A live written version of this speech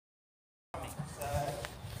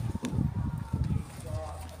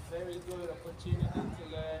very good opportunity to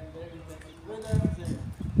learn very basic rhythms, and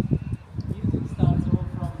music starts all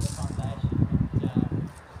from the foundation. And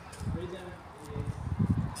rhythm is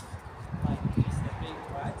like just a beat,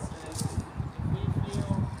 right? So if we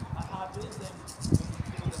feel a heartbeat, then we can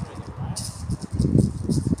feel the rhythm, right?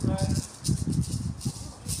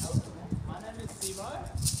 So my name is Sivo,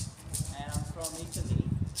 and I'm from Italy,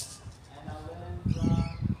 and I learned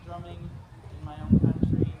drumming in my own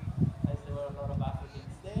country, as there were a lot of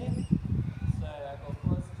Africans there. So I got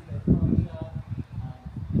close to their culture.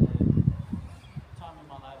 The time in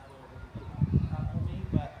my life where it was a bit hard for me,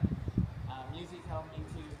 but music helped me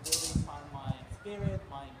to really find my spirit,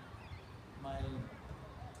 my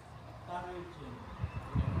courage, and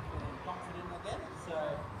feeling confident again. So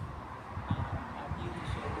I'm here to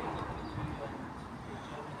share music with you and the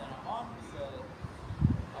journey that I'm on. So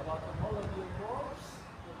I welcome all of you aboard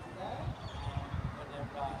for today. Whenever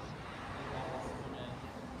you guys want to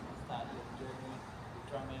start your journey with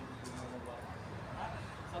drumming, you're more than welcome. Alright?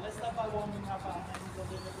 So let's start by warming up our hands a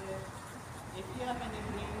little bit. If you have any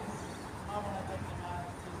rings, you might want to take them out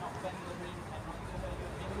to not bend the ring and not to hurt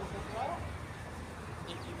your fingers as well.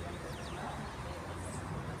 If you can take them out.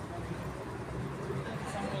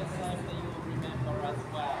 Somewhere safe that you will remember as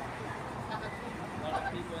well. A lot of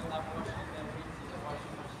people end up washing their rings in the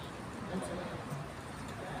washing machine.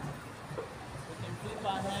 We can flip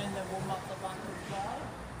our hand and warm up the back as well.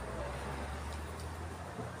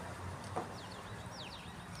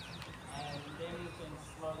 And then we can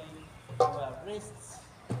slowly do our wrists.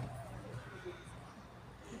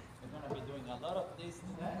 We're going to be doing a lot of this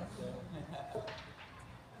today. So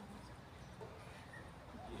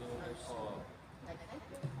beautiful.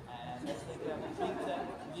 And let's take a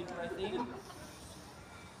deep breath in.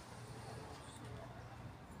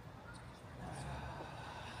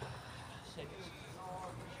 Shake it.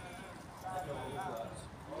 Let go of your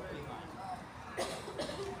behind. And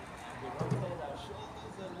we rotate our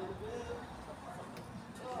shoulders a little bit.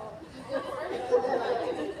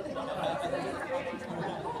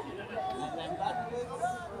 And then backwards.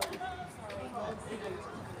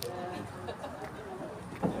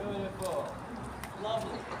 Beautiful.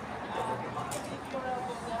 Lovely. Keep your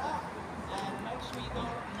elbows out and make sure you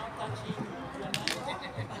don't not touching your nails.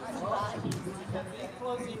 Be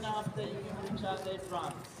close enough that you can reach out their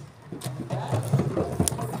drums.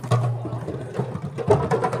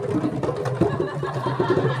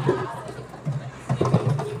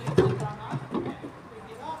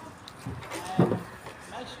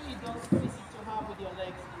 Make sure you don't squeeze it too hard with your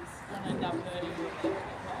legs. It's going to end up hurting your legs.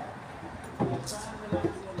 Okay? Try and relax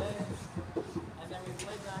your legs. And then we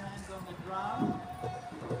place our hands on the drum.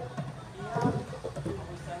 Here.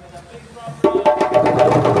 We start with a big drum roll.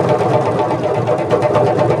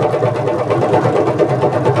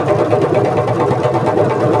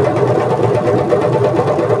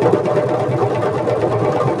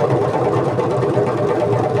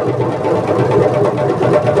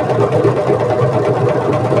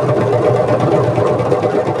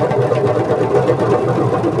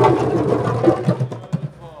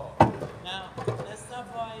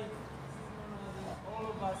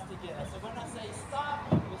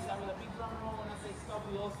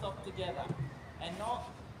 Together, and no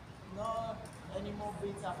any more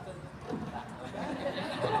beats after that. Okay?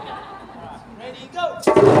 Alright, ready, go!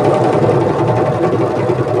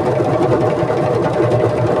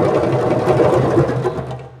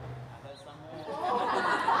 There's some more.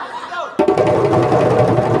 Ready, go!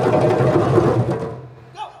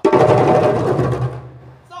 Go!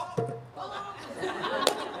 Stop!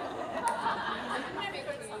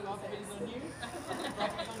 Confidence on you?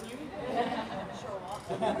 Practice on you?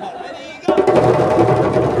 Ready, go!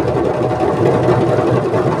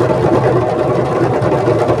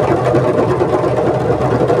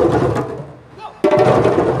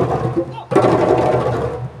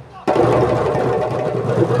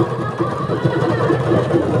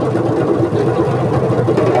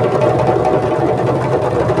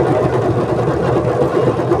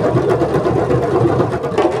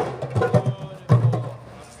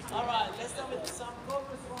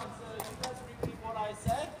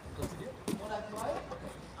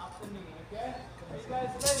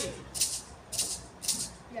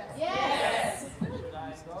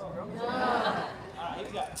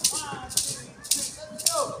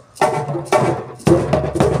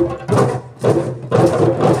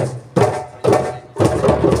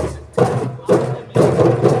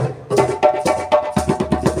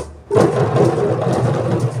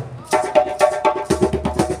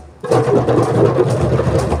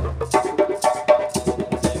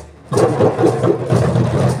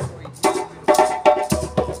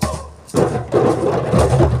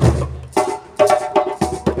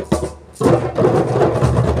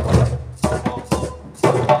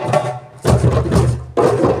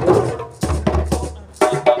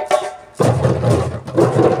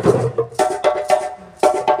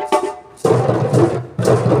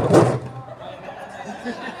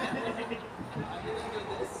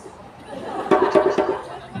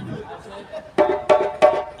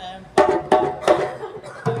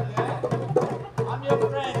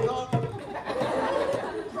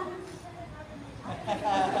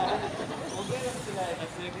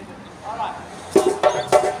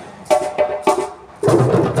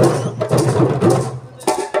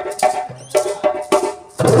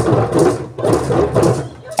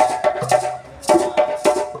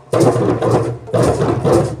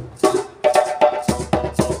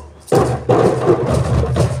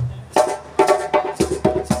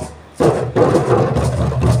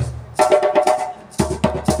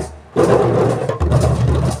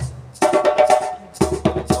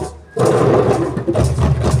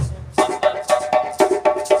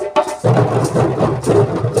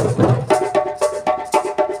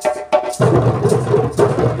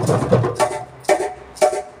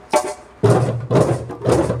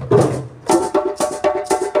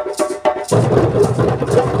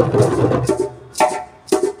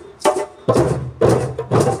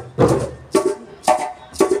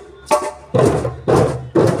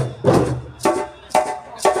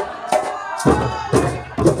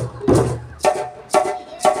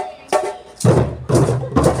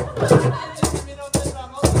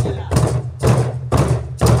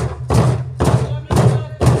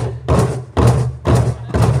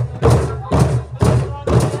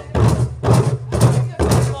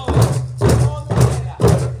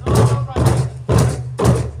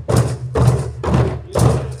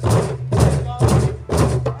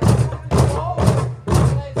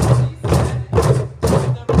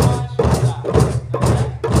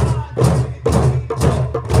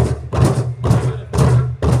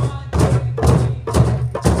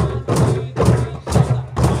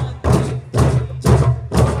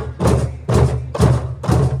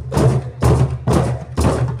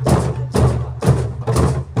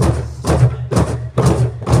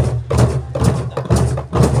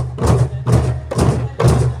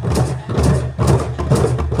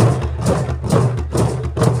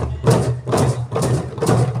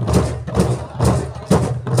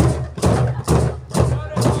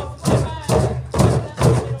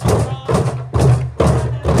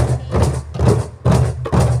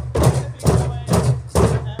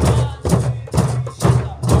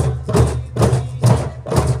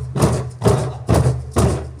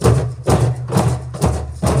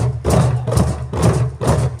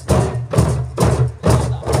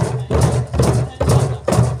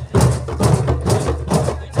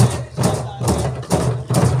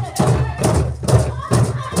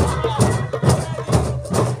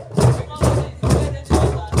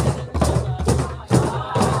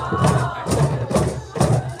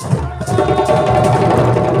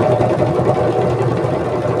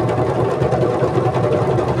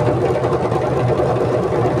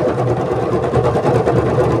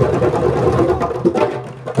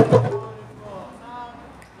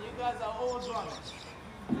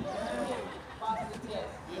 Pass the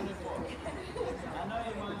test. Beautiful. I know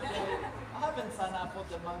you might say, I haven't signed up for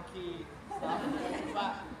the monkey stuff,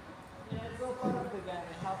 but yeah, it's all part of the game.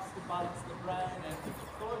 It helps to balance the brain and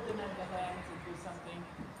coordinate the hands and do something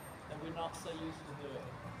that we're not so used to doing.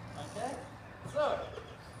 Okay? So,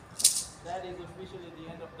 that is officially the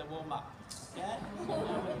end of the warm-up. Okay?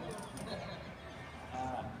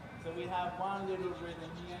 Alright. So we have one little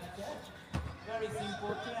rhythm here, okay? Very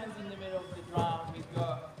simple. Two hands in the middle of the drum. We've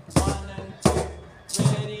got 1 and 2.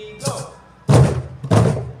 Ready, go.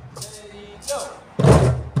 Ready, go.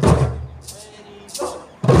 Ready, go.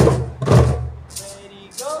 Ready,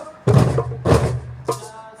 go.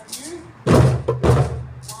 Just you.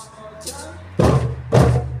 One more time.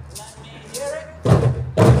 Let me hear it. A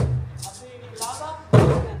bit louder.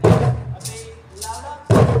 A bit louder.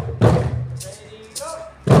 Ready, go.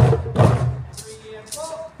 3 and 4.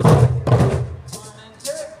 1 and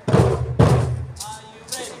 2. Are you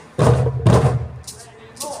ready? Ready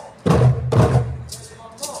more. Ready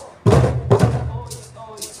one more. Oh yeah,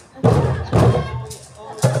 oh yeah. Oh yeah,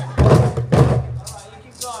 oh yeah. Alright, you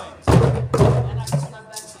keep going. And I can start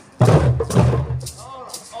dancing.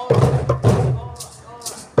 Alright, alright.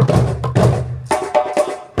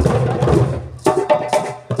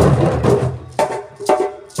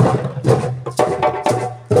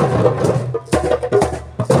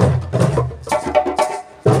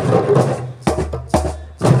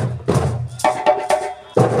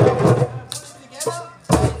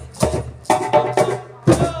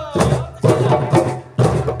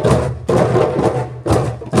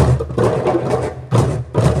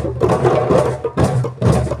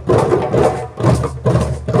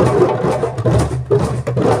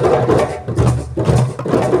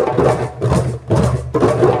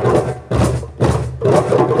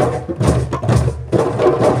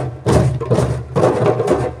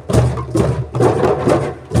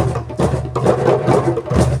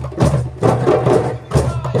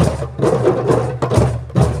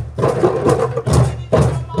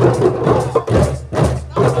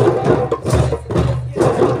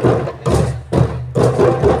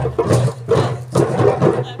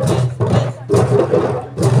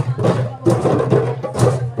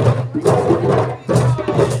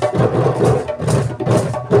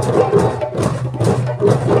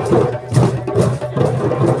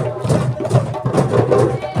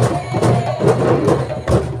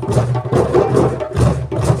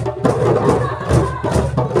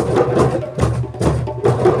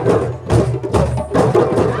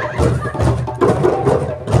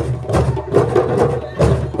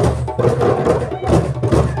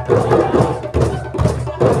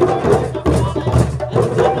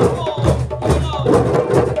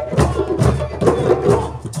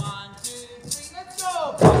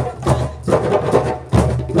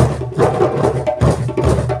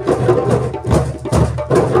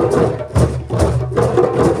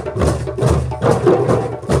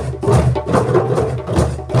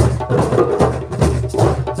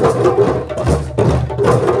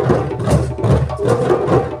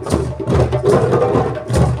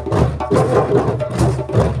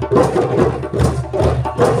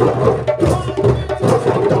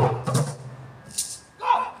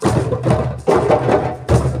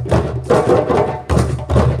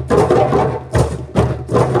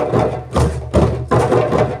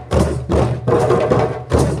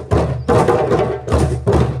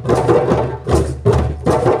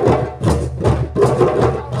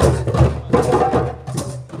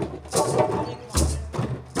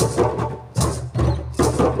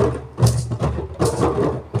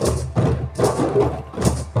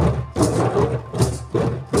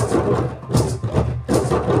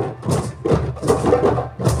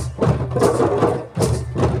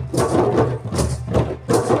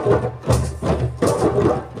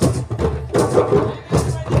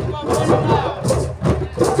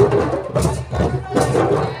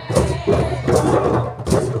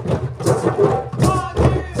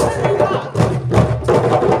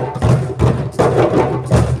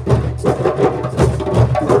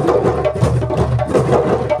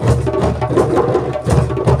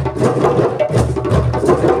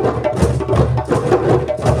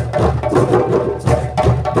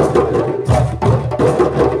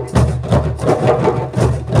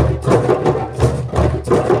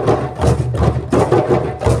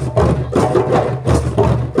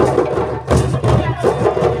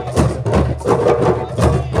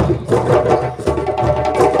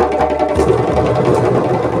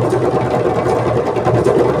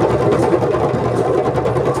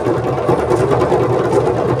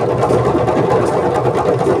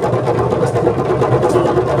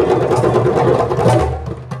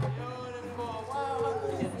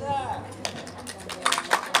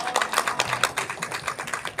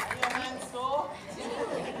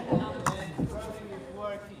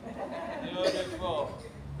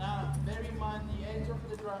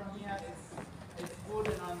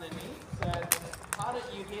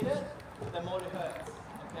 hit it, the more it hurts.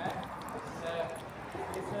 Okay? So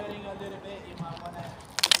if it's hurting a little bit, you might want to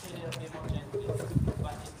hit it a bit more gently.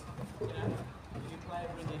 But it's, you know, if you play it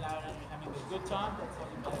really loud and you're having a good time, that's what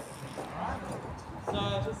you better do. Alright? So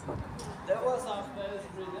that was our first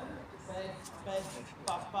rhythm. Bass,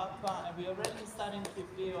 pa, pa, pa, and we're already starting to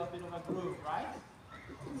feel a bit of a groove, right?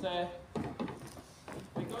 So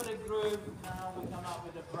we got a groove, now we come up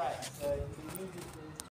with a break. So you can use this